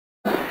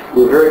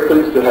We're very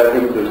pleased to have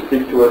him to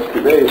speak to us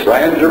today,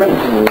 Brian Germain.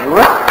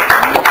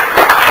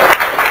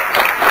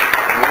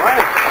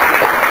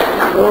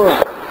 All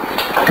right.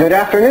 Good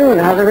afternoon.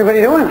 How's everybody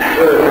doing?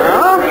 Good.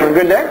 A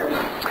good day?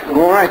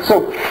 All right.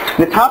 So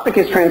the topic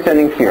is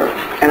transcending fear.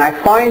 And I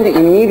find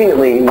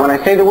immediately, when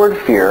I say the word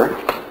fear,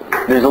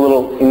 there's a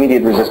little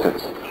immediate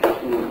resistance.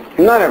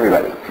 Not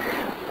everybody.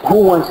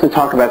 Who wants to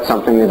talk about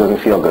something that doesn't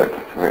feel good?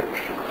 Right.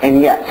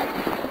 And yet,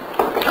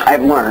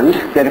 I've learned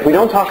that if we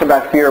don't talk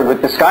about fear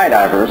with the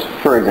skydivers,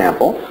 for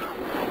example,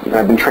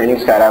 I've been training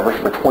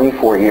skydivers for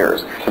 24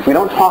 years. If we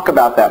don't talk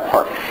about that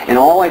part, and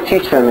all I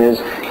teach them is,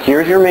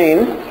 here's your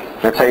main,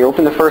 that's how you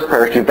open the first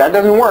parachute. If that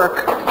doesn't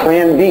work,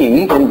 plan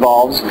B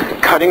involves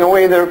cutting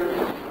away the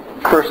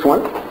first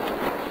one,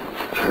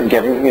 and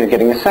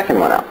getting the second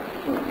one out.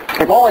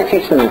 If all I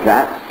teach them is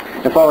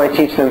that, if all I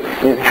teach them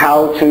is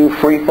how to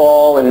free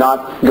fall and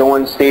not go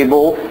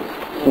unstable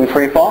in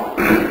free fall,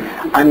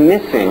 I'm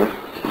missing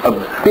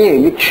a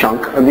big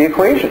chunk of the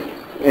equation.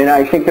 And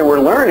I think that we're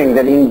learning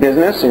that in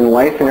business, in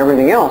life, and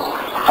everything else,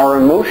 our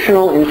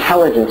emotional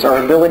intelligence,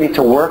 our ability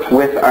to work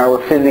with our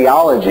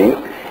physiology,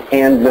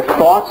 and the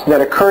thoughts that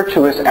occur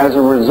to us as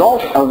a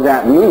result of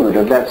that mood,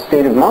 of that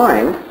state of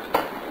mind,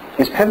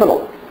 is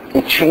pivotal.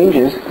 It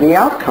changes the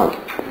outcome.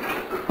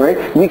 Right?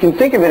 We can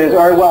think of it as,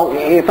 all right, well,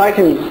 if I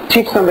can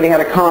teach somebody how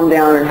to calm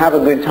down and have a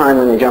good time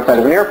when they jump out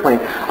of an airplane,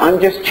 I'm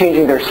just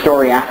changing their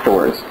story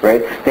afterwards,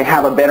 right? They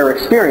have a better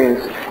experience,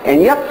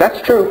 and yep,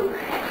 that's true.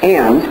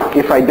 And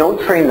if I don't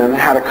train them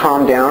how to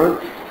calm down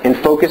and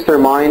focus their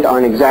mind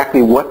on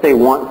exactly what they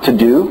want to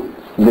do,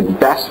 the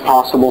best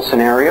possible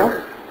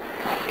scenario,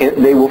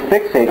 they will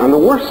fixate on the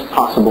worst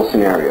possible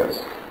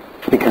scenarios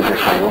because they're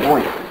trying to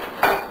avoid it.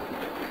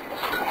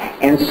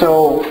 And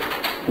so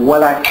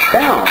what I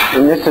found,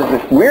 and this is the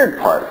weird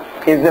part,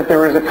 is that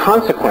there is a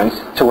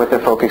consequence to what they're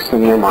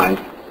focusing their mind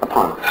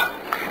upon.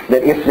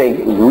 That if they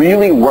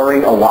really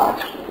worry a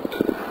lot,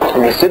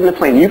 and they sit in the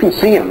plane, you can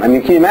see them. I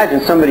mean, can you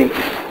imagine somebody,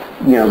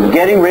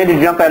 getting ready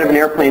to jump out of an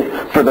airplane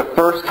for the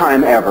first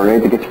time ever?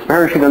 They get the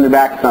parachute on their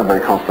back, it's not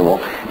very comfortable.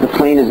 The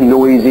plane is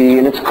noisy,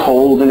 and it's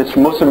cold, and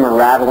most of them are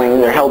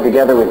rattling. They're held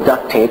together with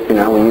duct tape, we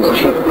use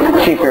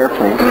cheap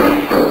airplanes.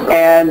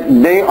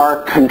 And they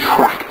are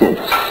contracted,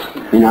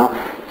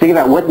 Think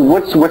about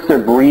what's their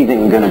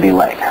breathing going to be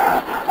like.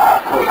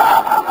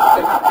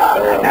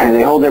 And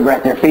they hold their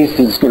breath. Their face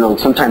is,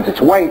 sometimes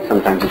it's white,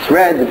 sometimes it's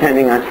red,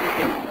 depending on.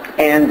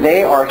 And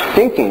they are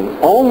thinking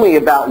only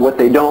about what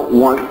they don't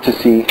want to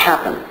see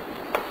happen.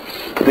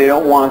 They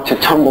don't want to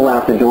tumble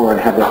out the door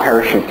and have their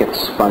parachute get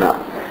spun up.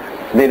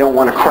 They don't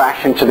want to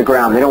crash into the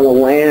ground. They don't want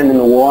to land in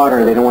the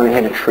water. They don't want to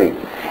hit a tree.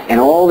 And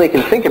all they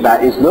can think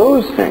about is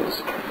those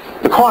things,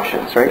 the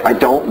cautions, right? I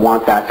don't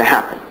want that to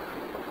happen.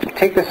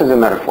 Take this as a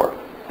metaphor.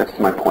 That's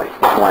my point.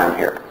 That's why I'm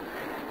here.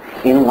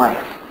 In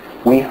life,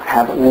 we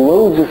have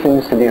loads of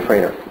things to be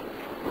afraid of.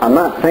 I'm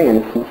not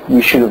saying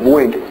we should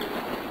avoid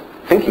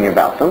thinking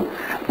about them,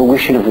 but we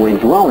should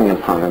avoid dwelling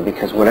upon them,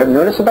 because what I've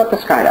noticed about the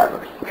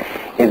skydivers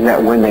is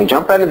that when they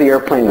jump out of the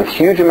airplane with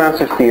huge amounts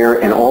of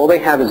fear and all they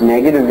have is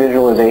negative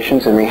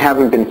visualizations and they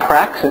haven't been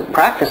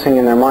practicing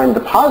in their mind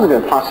the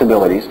positive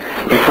possibilities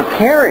and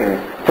preparing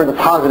for the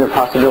positive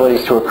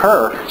possibilities to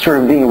occur, sort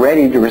of being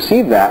ready to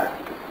receive that,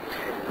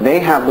 they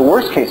have the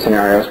worst case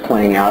scenarios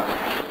playing out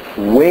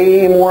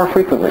way more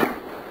frequently.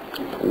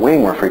 Way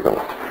more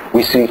frequently.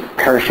 We see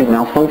parachute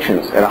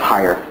malfunctions at a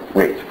higher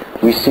rate.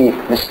 We see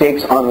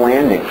mistakes on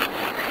landing.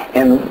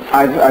 And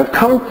I've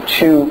come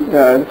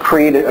to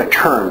create a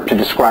term to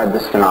describe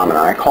this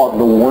phenomenon. I call it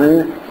the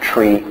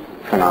one-tree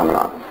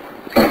phenomenon.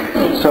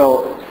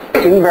 So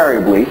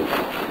invariably,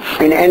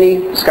 in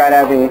any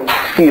skydiving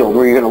field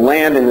where you're going to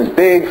land in this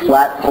big,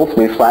 flat,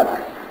 hopefully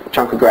flat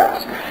chunk of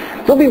grass,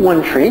 there'll be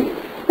one tree.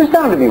 There's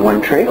bound to be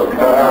one tree.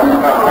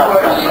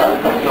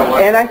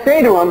 And I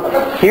say to them,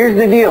 here's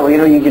the deal.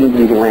 You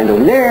can land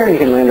over there, you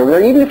can land over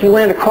there. Even if you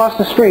land across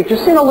the street,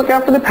 just, look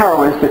out for the power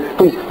lines. But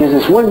please, there's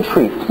this one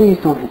tree. Please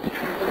don't hit the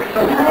tree.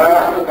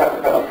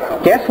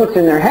 Guess what's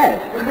in their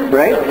head,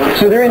 right?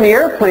 So they're in the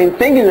airplane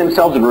thinking to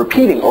themselves and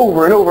repeating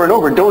over and over and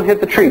over, don't hit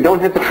the tree, don't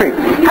hit the tree.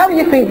 How do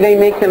you think they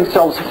make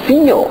themselves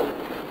feel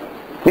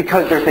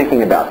because they're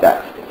thinking about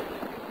that?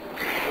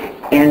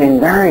 And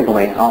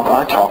invariably,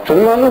 I'll talk to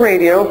them on the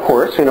radio, of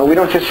course. We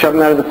don't just shove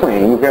them out of the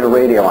plane. We've got a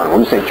radio on.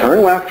 We'll just say,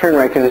 turn left, turn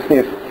right, because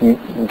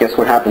guess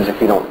what happens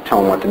if you don't tell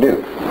them what to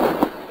do?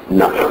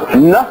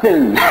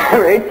 Nothing,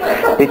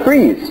 right? They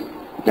freeze.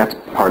 That's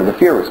part of the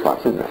fear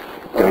response, isn't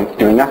it?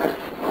 Doing nothing.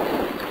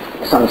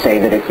 Some say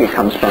that it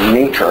comes from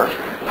nature,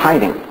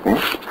 hiding, right?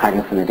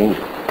 Hiding from the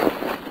danger.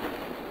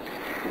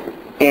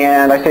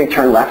 And I say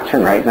turn left,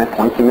 turn right, and I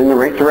point them in the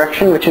right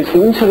direction, which is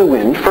into the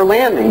wind for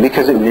landing,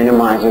 because it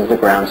minimizes the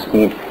ground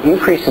speed,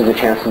 increases the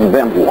chances of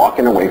them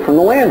walking away from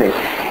the landing.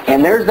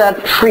 And there's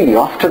that tree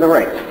off to the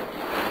right.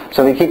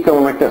 So they keep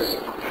going like this.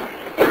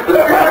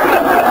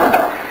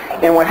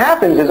 And what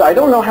happens is, I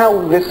don't know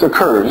how this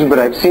occurs, but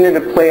I've seen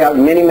it play out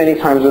many, many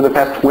times over the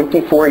past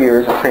 24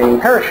 years of training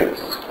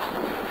parachutists.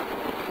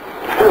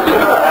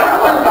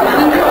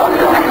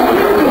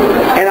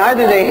 And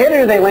do they hit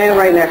it or they land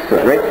right next to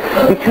it,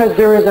 right? Because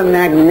there is a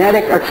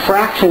magnetic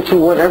attraction to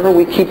whatever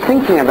we keep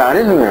thinking about,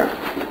 isn't there?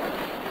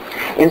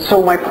 And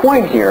so my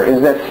point here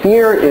is that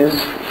fear is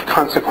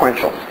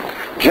consequential.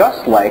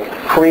 Just like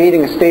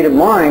creating a state of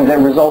mind that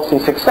results in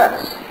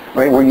success,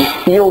 right? Where you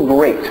feel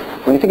great.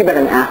 When you think about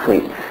an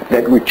athlete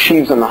that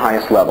achieves on the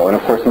highest level, and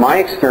of course my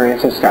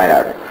experience in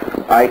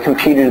skydiving, I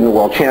competed in the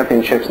World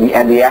Championships,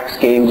 at the X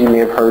Games, you may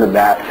have heard of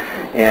that,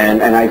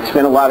 and I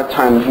spent a lot of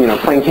time,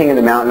 playing King of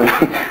the Mountain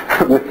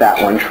with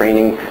that one,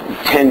 training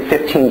 10,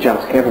 15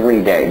 jumps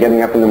every day,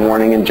 getting up in the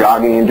morning and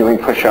jogging and doing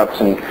push-ups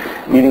and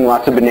eating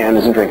lots of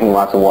bananas and drinking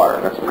lots of water.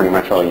 That's pretty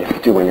much all you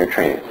do when you're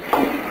training.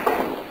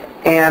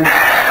 And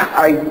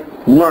I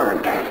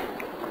learned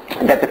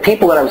that the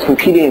people that I was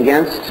competing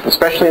against,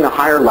 especially in a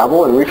higher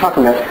level, and we're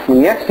talking about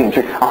in the X Games,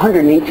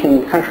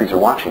 118 countries are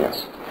watching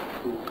us.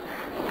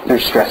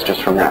 There's stress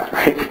just from that,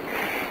 right?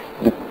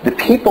 The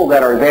people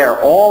that are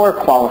there all are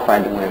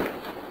qualified to win.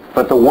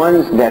 But the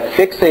ones that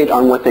fixate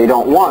on what they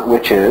don't want,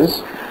 which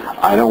is,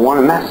 I don't want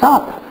to mess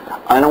up.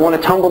 I don't want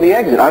to tumble the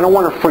exit. I don't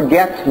want to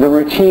forget the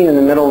routine in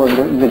the middle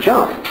of the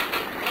jump.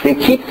 They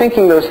keep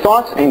thinking those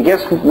thoughts, and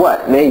guess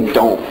what? They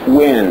don't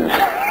win.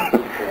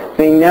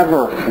 They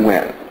never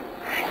win.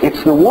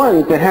 It's the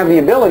ones that have the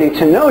ability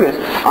to notice,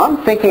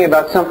 I'm thinking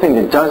about something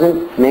that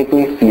doesn't make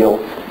me feel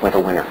like a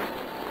winner.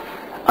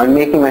 I'm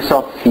making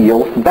myself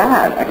feel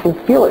bad. I can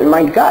feel it in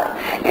my gut.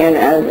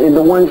 And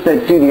the ones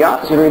that do the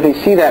opposite, they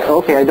see that,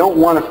 okay, I don't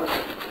want to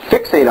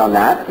fixate on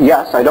that.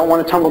 Yes, I don't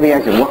want to tumble the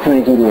exit. What can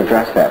I do to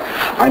address that?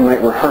 I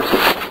might rehearse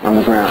it on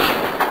the ground.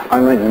 I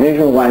might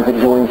visualize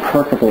it going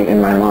perfectly in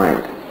my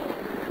mind.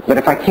 But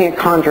if I can't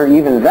conjure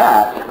even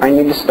that, I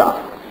need to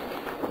stop.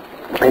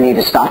 I need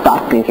to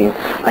stop thinking.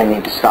 I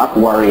need to stop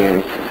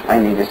worrying. I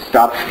need to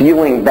stop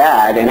feeling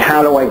bad. And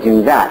how do I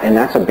do that? And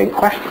that's a big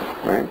question,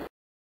 right?